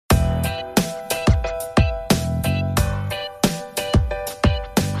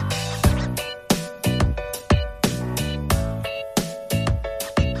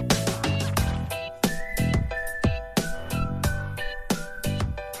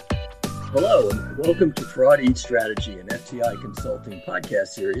Hello, and welcome to Fraud Eats Strategy, an FTI Consulting podcast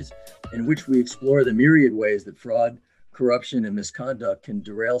series in which we explore the myriad ways that fraud, corruption, and misconduct can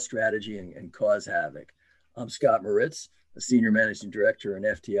derail strategy and cause havoc. I'm Scott Moritz, a Senior Managing Director in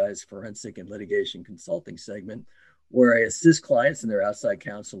FTI's Forensic and Litigation Consulting segment, where I assist clients and their outside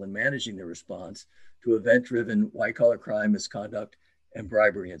counsel in managing their response to event-driven white-collar crime, misconduct, and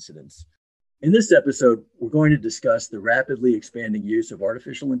bribery incidents. In this episode, we're going to discuss the rapidly expanding use of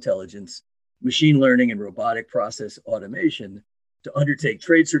artificial intelligence, machine learning, and robotic process automation to undertake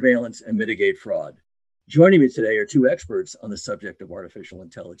trade surveillance and mitigate fraud. Joining me today are two experts on the subject of artificial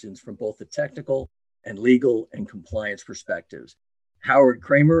intelligence from both the technical and legal and compliance perspectives, Howard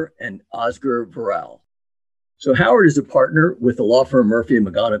Kramer and Osgur Viral. So Howard is a partner with the law firm Murphy &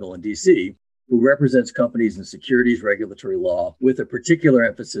 McGonigal in DC, who represents companies in securities regulatory law with a particular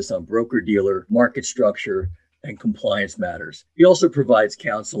emphasis on broker-dealer, market structure, and compliance matters. He also provides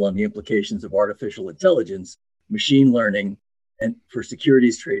counsel on the implications of artificial intelligence, machine learning, and for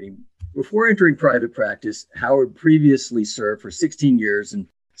securities trading. Before entering private practice, Howard previously served for 16 years in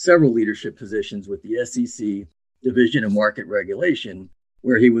several leadership positions with the SEC Division of Market Regulation,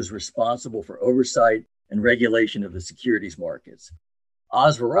 where he was responsible for oversight and regulation of the securities markets.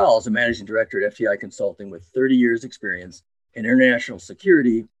 Oz Viral is a managing director at FTI Consulting with 30 years experience in international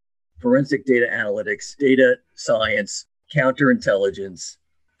security, forensic data analytics, data science, counterintelligence,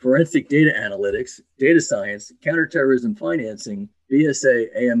 forensic data analytics, data science, counterterrorism financing, BSA,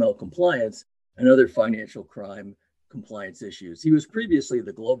 AML compliance, and other financial crime compliance issues. He was previously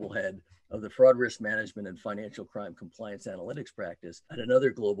the global head of the fraud risk management and financial crime compliance analytics practice at another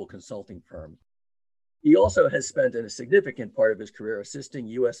global consulting firm. He also has spent a significant part of his career assisting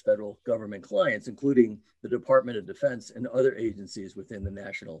U.S. federal government clients, including the Department of Defense and other agencies within the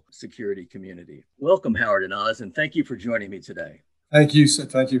national security community. Welcome, Howard and Oz, and thank you for joining me today. Thank you.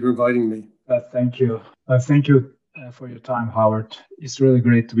 Thank you for inviting me. Thank you. Thank you for your time, Howard. It's really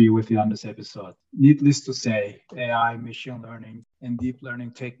great to be with you on this episode. Needless to say, AI, machine learning, and deep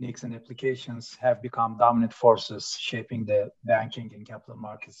learning techniques and applications have become dominant forces shaping the banking and capital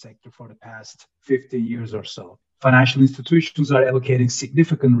market sector for the past 15 years or so. Financial institutions are allocating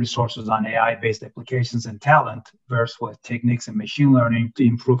significant resources on AI-based applications and talent, versed with techniques and machine learning to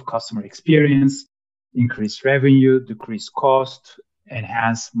improve customer experience, increase revenue, decrease cost,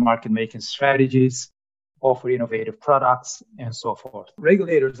 enhance market-making strategies, offer innovative products, and so forth.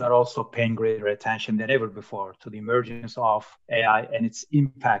 Regulators are also paying greater attention than ever before to the emergence of AI and its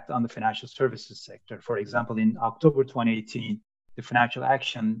impact on the financial services sector. For example, in October 2018, the Financial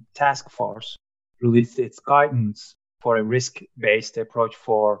Action Task Force released its guidance for a risk-based approach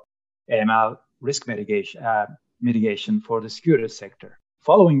for AML risk mitigation for the securities sector.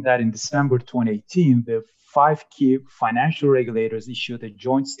 Following that, in December 2018, the 5 key financial regulators issued a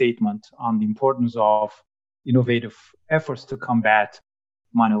joint statement on the importance of innovative efforts to combat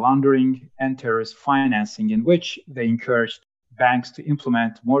money laundering and terrorist financing, in which they encouraged banks to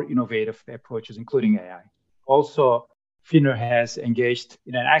implement more innovative approaches, including AI. Also, FINRA has engaged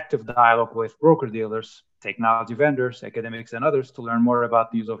in an active dialogue with broker-dealers, technology vendors, academics, and others to learn more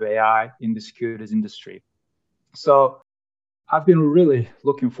about the use of AI in the securities industry. So I've been really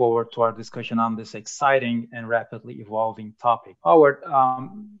looking forward to our discussion on this exciting and rapidly evolving topic. Howard,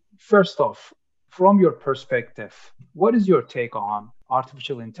 first off, from your perspective, what is your take on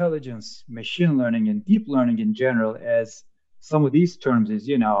artificial intelligence, machine learning, and deep learning in general, as some of these terms, as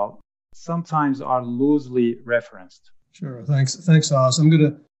you know, sometimes are loosely referenced? Sure. Thanks, Oz. I'm going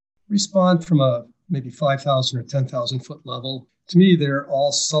to respond from a maybe 5,000 or 10,000 foot level. To me, they're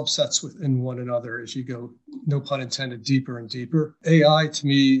all subsets within one another as you go, no pun intended, deeper and deeper. AI, to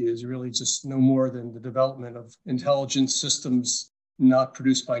me, is really just no more than the development of intelligence systems not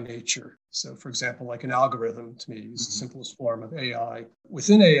produced by nature. So, for example, like an algorithm, to me, is the simplest form of AI.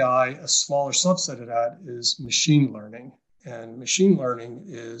 Within AI, a smaller subset of that is machine learning. And machine learning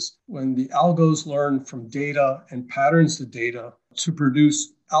is when the algos learn from data and patterns of data to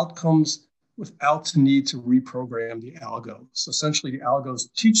produce outcomes without the need to reprogram the algo. So essentially, the algos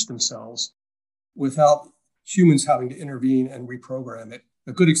teach themselves without humans having to intervene and reprogram it.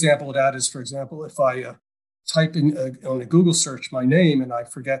 A good example of that is, for example, if I type in on a Google search my name and I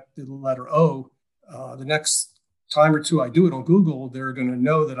forget the letter O, the next time or two I do it on Google, they're going to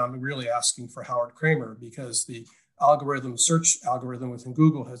know that I'm really asking for Howard Kramer, because the search algorithm within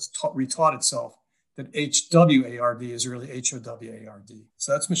Google has retaught itself that HWARD is really HOWARD.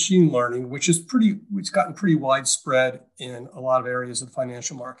 So that's machine learning, which is it's gotten pretty widespread in a lot of areas of the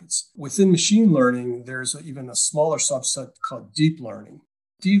financial markets. Within machine learning, there's even a smaller subset called deep learning.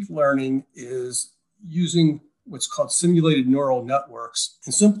 Deep learning is using what's called simulated neural networks.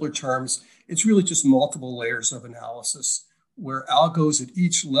 In simpler terms, it's really just multiple layers of analysis where algos at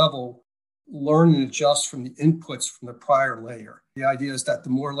each level learn and adjust from the inputs from the prior layer. The idea is that the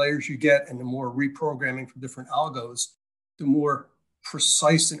more layers you get and the more reprogramming from different algos, the more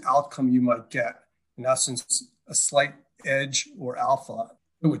precise an outcome you might get. In essence, a slight edge or alpha.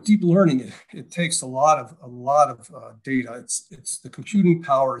 But with deep learning, it takes a lot of data. It's the computing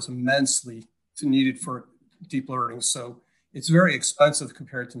power is immensely needed for deep learning. So it's very expensive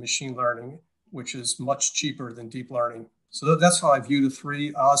compared to machine learning, which is much cheaper than deep learning. So that's how I view the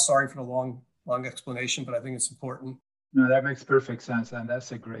three. Sorry for the long explanation, but I think it's important. No, that makes perfect sense. And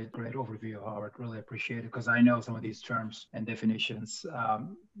that's a great overview, Howard. Really appreciate it because I know some of these terms and definitions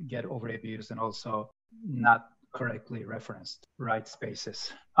get overabused and also not correctly referenced, right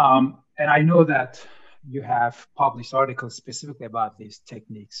spaces. And I know that you have published articles specifically about these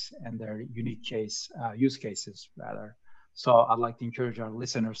techniques and their unique use cases, rather. So I'd like to encourage our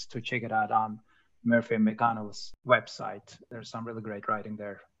listeners to check it out on Murphy & McConnell's website. There's some really great writing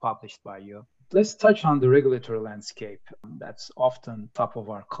there published by you. Let's touch on the regulatory landscape that's often top of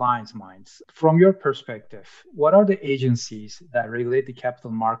our clients' minds. From your perspective, what are the agencies that regulate the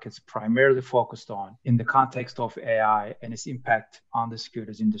capital markets primarily focused on in the context of AI and its impact on the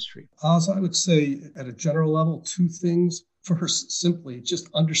securities industry? So I would say at a general level, two things. First, simply just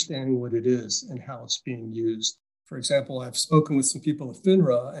understanding what it is and how it's being used. For example, I've spoken with some people at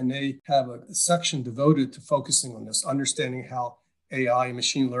FINRA, and they have a section devoted to focusing on this, understanding how AI and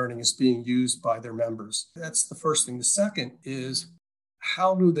machine learning is being used by their members. That's the first thing. The second is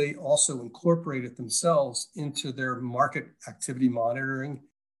how do they also incorporate it themselves into their market activity monitoring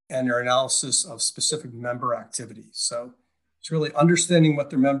and their analysis of specific member activity. So it's really understanding what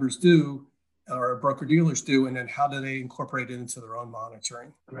their members do or broker-dealers do, and then how do they incorporate it into their own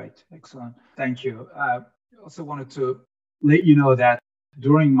monitoring. Great. Excellent. Thank you. I also wanted to let you know that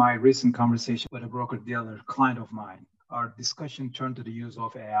during my recent conversation with a broker-dealer client of mine, our discussion turned to the use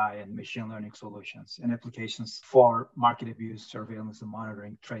of AI and machine learning solutions and applications for market abuse, surveillance and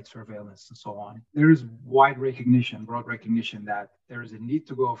monitoring, trade surveillance, and so on. There is broad recognition that there is a need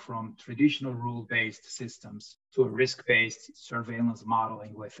to go from traditional rule-based systems to a risk-based surveillance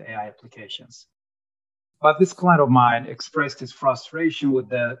modeling with AI applications. But this client of mine expressed his frustration with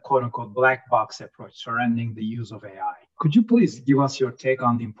the quote-unquote black box approach surrounding the use of AI. Could you please give us your take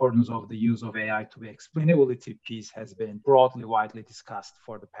on the importance of the use of AI to the explainability piece has been widely discussed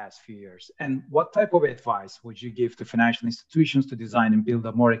for the past few years? And what type of advice would you give to financial institutions to design and build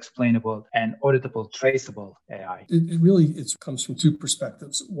a more explainable and auditable, traceable AI? It comes from two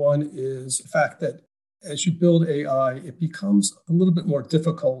perspectives. One is the fact that as you build AI, it becomes a little bit more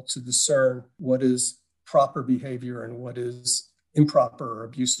difficult to discern what is proper behavior and what is improper or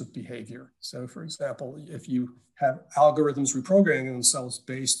abusive behavior. So, for example, if you have algorithms reprogramming themselves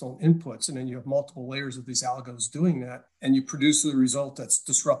based on inputs, and then you have multiple layers of these algos doing that, and you produce a result that's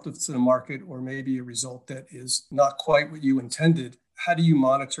disruptive to the market, or maybe a result that is not quite what you intended, how do you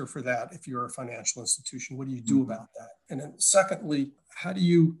monitor for that if you're a financial institution? What do you do about that? And then secondly, how do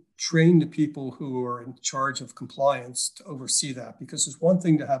you train the people who are in charge of compliance to oversee that? Because it's one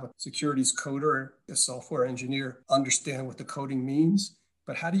thing to have a securities coder, a software engineer, understand what the coding means,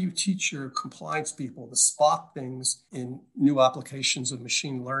 but how do you teach your compliance people to spot things in new applications of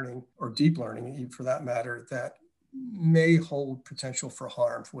machine learning or deep learning, even for that matter, that may hold potential for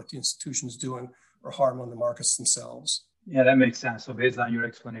harm for what the institution's doing or harm on the markets themselves? Yeah, that makes sense. So based on your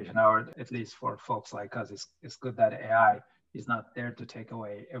explanation, Howard, at least for folks like us, it's good that AI is not there to take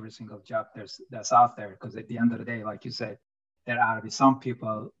away every single job that's out there. Because at the end of the day, like you said, there ought to be some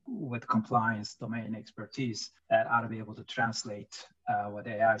people with compliance domain expertise that ought to be able to translate what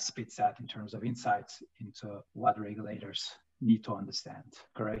AI spits out in terms of insights into what regulators need to understand,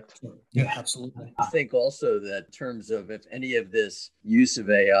 correct? Yeah, absolutely. I think also that in terms of if any of this use of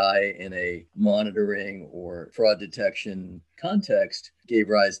AI in a monitoring or fraud detection context gave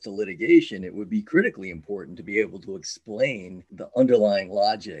rise to litigation, it would be critically important to be able to explain the underlying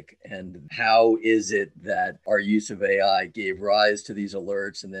logic and how is it that our use of AI gave rise to these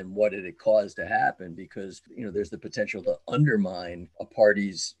alerts, and then what did it cause to happen? Because, there's the potential to undermine a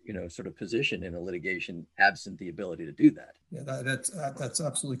party's, sort of position in a litigation absent the ability to do that. Yeah, that's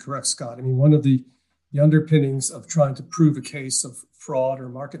absolutely correct, Scott. I mean, one of the underpinnings of trying to prove a case of fraud or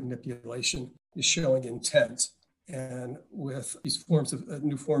market manipulation is showing intent. And with these forms of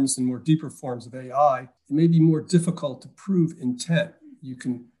new forms and more deeper forms of AI, it may be more difficult to prove intent. You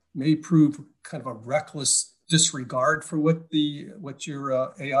may prove kind of a reckless disregard for what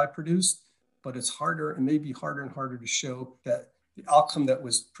your AI produced, but it's harder and maybe harder and harder to show that the outcome that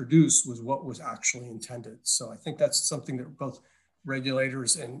was produced was what was actually intended. So I think that's something that both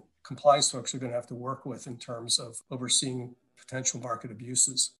regulators and compliance folks are going to have to work with in terms of overseeing potential market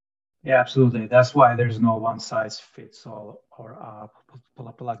abuses. Yeah, absolutely. That's why there's no one size fits all or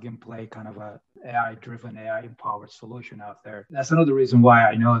plug and play kind of a AI-driven, AI-empowered solution out there. That's another reason why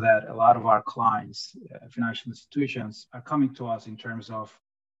I know that a lot of our clients, financial institutions, are coming to us in terms of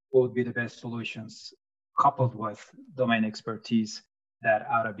what would be the best solutions coupled with domain expertise that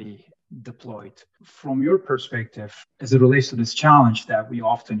ought to be deployed. From your perspective, as it relates to this challenge that we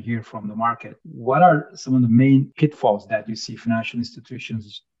often hear from the market, what are some of the main pitfalls that you see financial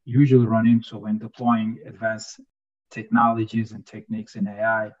institutions usually run into when deploying advanced technologies and techniques in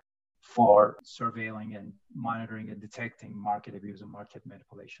AI for surveilling and monitoring and detecting market abuse and market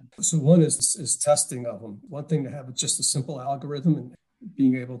manipulation? So one is testing of them. One thing to have just a simple algorithm and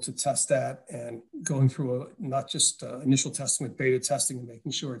being able to test that and going through not just initial testing with beta testing and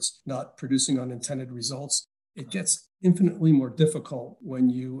making sure it's not producing unintended results. It gets infinitely more difficult when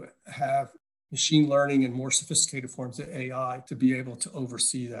you have machine learning and more sophisticated forms of AI to be able to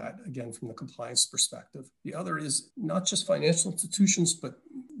oversee that, again, from the compliance perspective. The other is not just financial institutions, but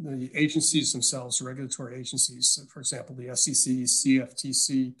the agencies themselves, regulatory agencies, so for example, the SEC,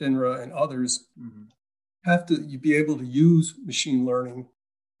 CFTC, FINRA, and others, have to be able to use machine learning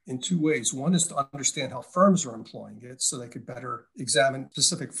in two ways. One is to understand how firms are employing it so they could better examine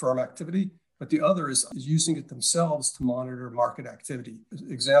specific firm activity. But the other is using it themselves to monitor market activity.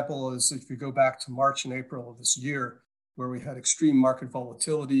 Example is if you go back to March and April of this year, where we had extreme market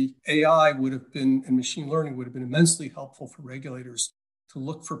volatility, AI would have been, and machine learning would have been immensely helpful for regulators to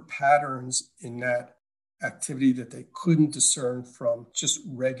look for patterns in that activity that they couldn't discern from just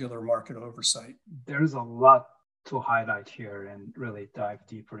regular market oversight. There's a lot to highlight here and really dive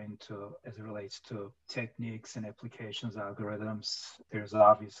deeper into as it relates to techniques and applications, algorithms. There's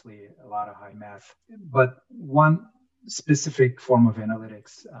obviously a lot of high math, but one specific form of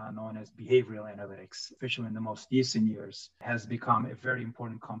analytics known as behavioral analytics, especially in the most recent years, has become a very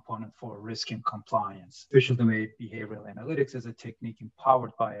important component for risk and compliance, especially the way behavioral analytics as a technique empowered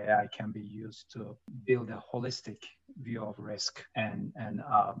by AI can be used to build a holistic view of risk and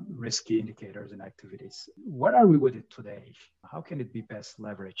risky indicators and activities. Where are we with it today? How can it be best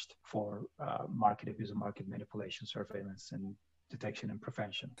leveraged for market abuse and market manipulation, surveillance, and detection and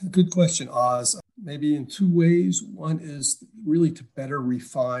prevention? Good question, Oz. Maybe in two ways. One is really to better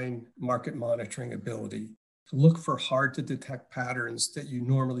refine market monitoring ability, to look for hard to detect patterns that you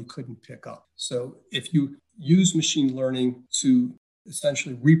normally couldn't pick up. So if you use machine learning to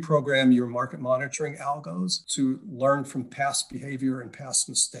essentially reprogram your market monitoring algos to learn from past behavior and past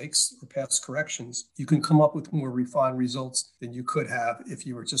mistakes or past corrections, you can come up with more refined results than you could have if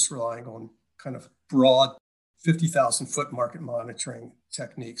you were just relying on kind of broad 50,000 foot market monitoring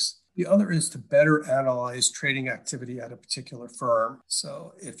techniques. The other is to better analyze trading activity at a particular firm.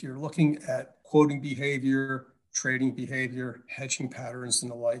 So if you're looking at quoting behavior, trading behavior, hedging patterns,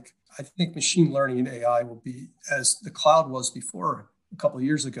 and the like, I think machine learning and AI will be, as the cloud was before a couple of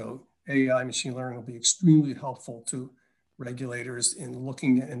years ago, AI machine learning will be extremely helpful to regulators in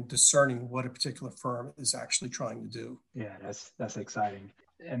looking and discerning what a particular firm is actually trying to do. Yeah, that's exciting.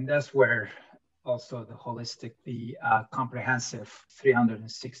 And that's where also the holistic, the comprehensive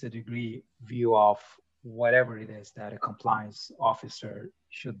 360-degree view of whatever it is that a compliance officer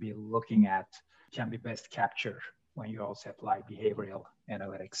should be looking at can be best captured when you also apply behavioral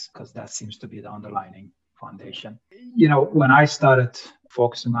analytics, because that seems to be the underlying foundation. You know, when I started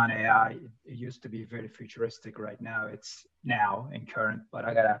focusing on AI, it used to be very futuristic. Right now, it's now and current, but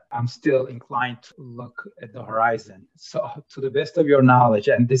I'm still inclined to look at the horizon. So to the best of your knowledge,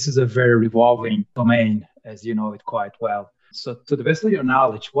 and this is a very revolving domain, as you know it quite well. So to the best of your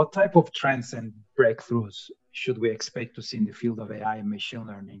knowledge, what type of trends and breakthroughs should we expect to see in the field of AI and machine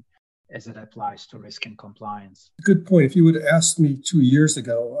learning as it applies to risk and compliance? Good point. If you would have asked me 2 years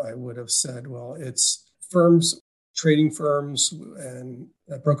ago, I would have said, well, it's firms, trading firms, and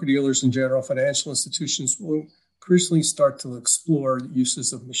broker-dealers in general, financial institutions will increasingly start to explore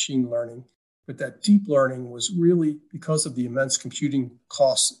uses of machine learning. But that deep learning was really, because of the immense computing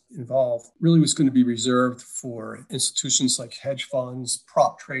costs involved, really was going to be reserved for institutions like hedge funds,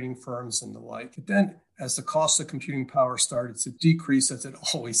 prop trading firms, and the like. But then, as the cost of computing power started to decrease, as it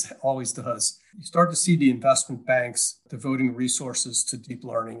always does, you start to see the investment banks devoting resources to deep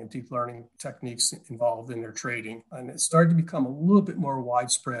learning and deep learning techniques involved in their trading. And it started to become a little bit more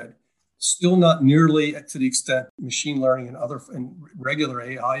widespread. Still not nearly to the extent machine learning and regular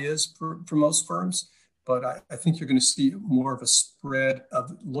AI is for most firms, but I think you're going to see more of a spread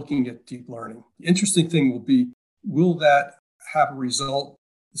of looking at deep learning. The interesting thing will be, will that have a result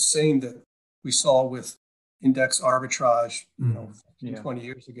the same that we saw with index arbitrage, 20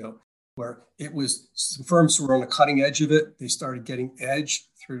 years ago, where it was some firms who were on the cutting edge of it. They started getting edge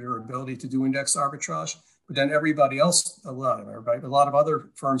through their ability to do index arbitrage. But then everybody else, a lot of other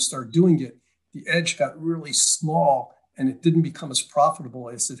firms started doing it. The edge got really small and it didn't become as profitable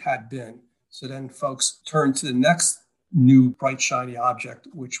as it had been. So then folks turned to the next new bright, shiny object,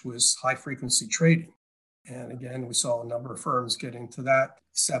 which was high frequency trading. And again, we saw a number of firms get into that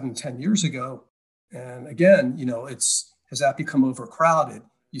 7-10 years ago. And again, has that become overcrowded?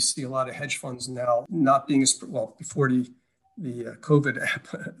 You see a lot of hedge funds now not being as, well, before the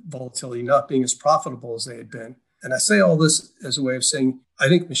COVID volatility, not being as profitable as they had been. And I say all this as a way of saying, I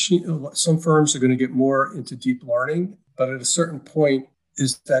think some firms are going to get more into deep learning, but at a certain point,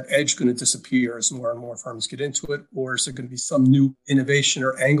 is that edge going to disappear as more and more firms get into it? Or is there going to be some new innovation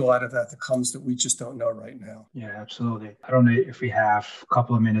or angle out of that comes that we just don't know right now? Yeah, absolutely. I don't know if we have a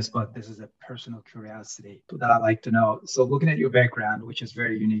couple of minutes, but this is a personal curiosity that I'd like to know. So looking at your background, which is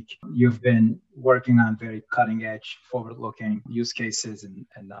very unique, you've been working on very cutting edge, forward-looking use cases and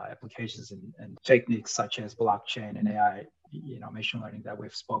applications and techniques such as blockchain and AI, machine learning that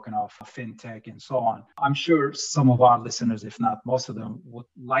we've spoken of, fintech and so on. I'm sure some of our listeners, if not most of them, would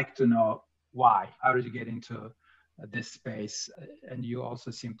like to know why. How did you get into this space? And you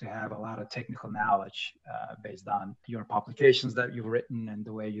also seem to have a lot of technical knowledge based on your publications that you've written and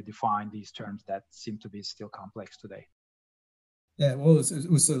the way you define these terms that seem to be still complex today. Yeah, well,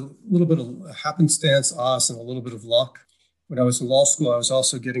 it was a little bit of happenstance, odds, and a little bit of luck. When I was in law school, I was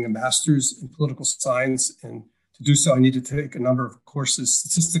also getting a master's in political science, and to do so, I needed to take a number of courses,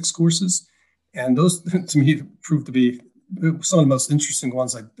 statistics courses. And those, to me, proved to be some of the most interesting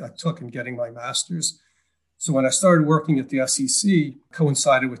ones I took in getting my master's. So when I started working at the SEC,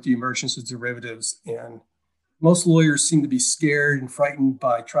 coincided with the emergence of derivatives. And most lawyers seem to be scared and frightened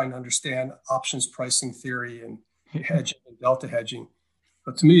by trying to understand options pricing theory and hedging and delta hedging.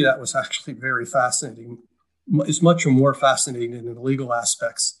 But to me, that was actually very fascinating. It's much more fascinating than the legal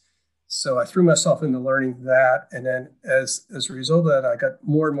aspects. So I threw myself into learning that. And then as a result of that, I got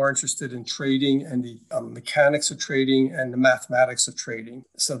more and more interested in trading and the mechanics of trading and the mathematics of trading.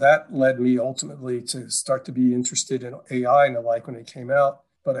 So that led me ultimately to start to be interested in AI and the like when it came out.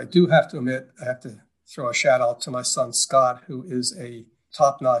 But I do have to admit, I have to throw a shout out to my son, Scott, who is a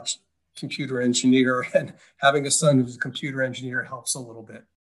top-notch computer engineer. And having a son who's a computer engineer helps a little bit.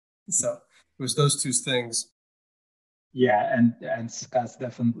 So it was those two things. Yeah, and Scott's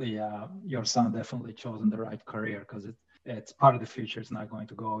definitely, your son definitely chosen the right career because it's part of the future. It's not going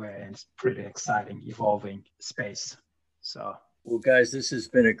to go away, and it's pretty exciting, evolving space. So, well, guys, this has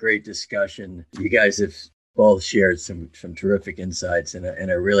been a great discussion. You guys have both shared some terrific insights, and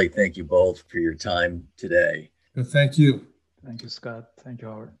I really thank you both for your time today. Well, thank you. Thank you, Scott. Thank you,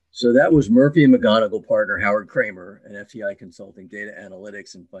 Howard. So that was Murphy & McGonigal partner Howard Kramer and FTI Consulting data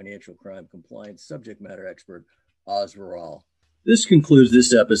analytics and financial crime compliance subject matter expert Oz Virol. This concludes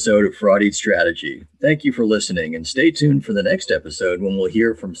this episode of Fraud Eats Strategy. Thank you for listening, and stay tuned for the next episode when we'll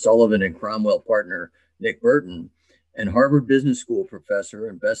hear from Sullivan & Cromwell partner Nick Burton and Harvard Business School professor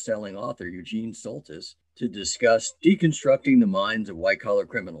and best-selling author Eugene Soltis to discuss deconstructing the minds of white-collar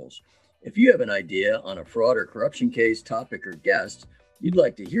criminals. If you have an idea on a fraud or corruption case, topic, or guest you'd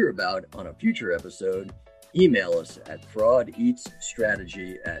like to hear about on a future episode, email us at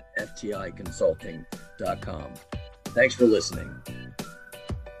fraudeatsstrategy@fticonsulting.com. Thanks for listening.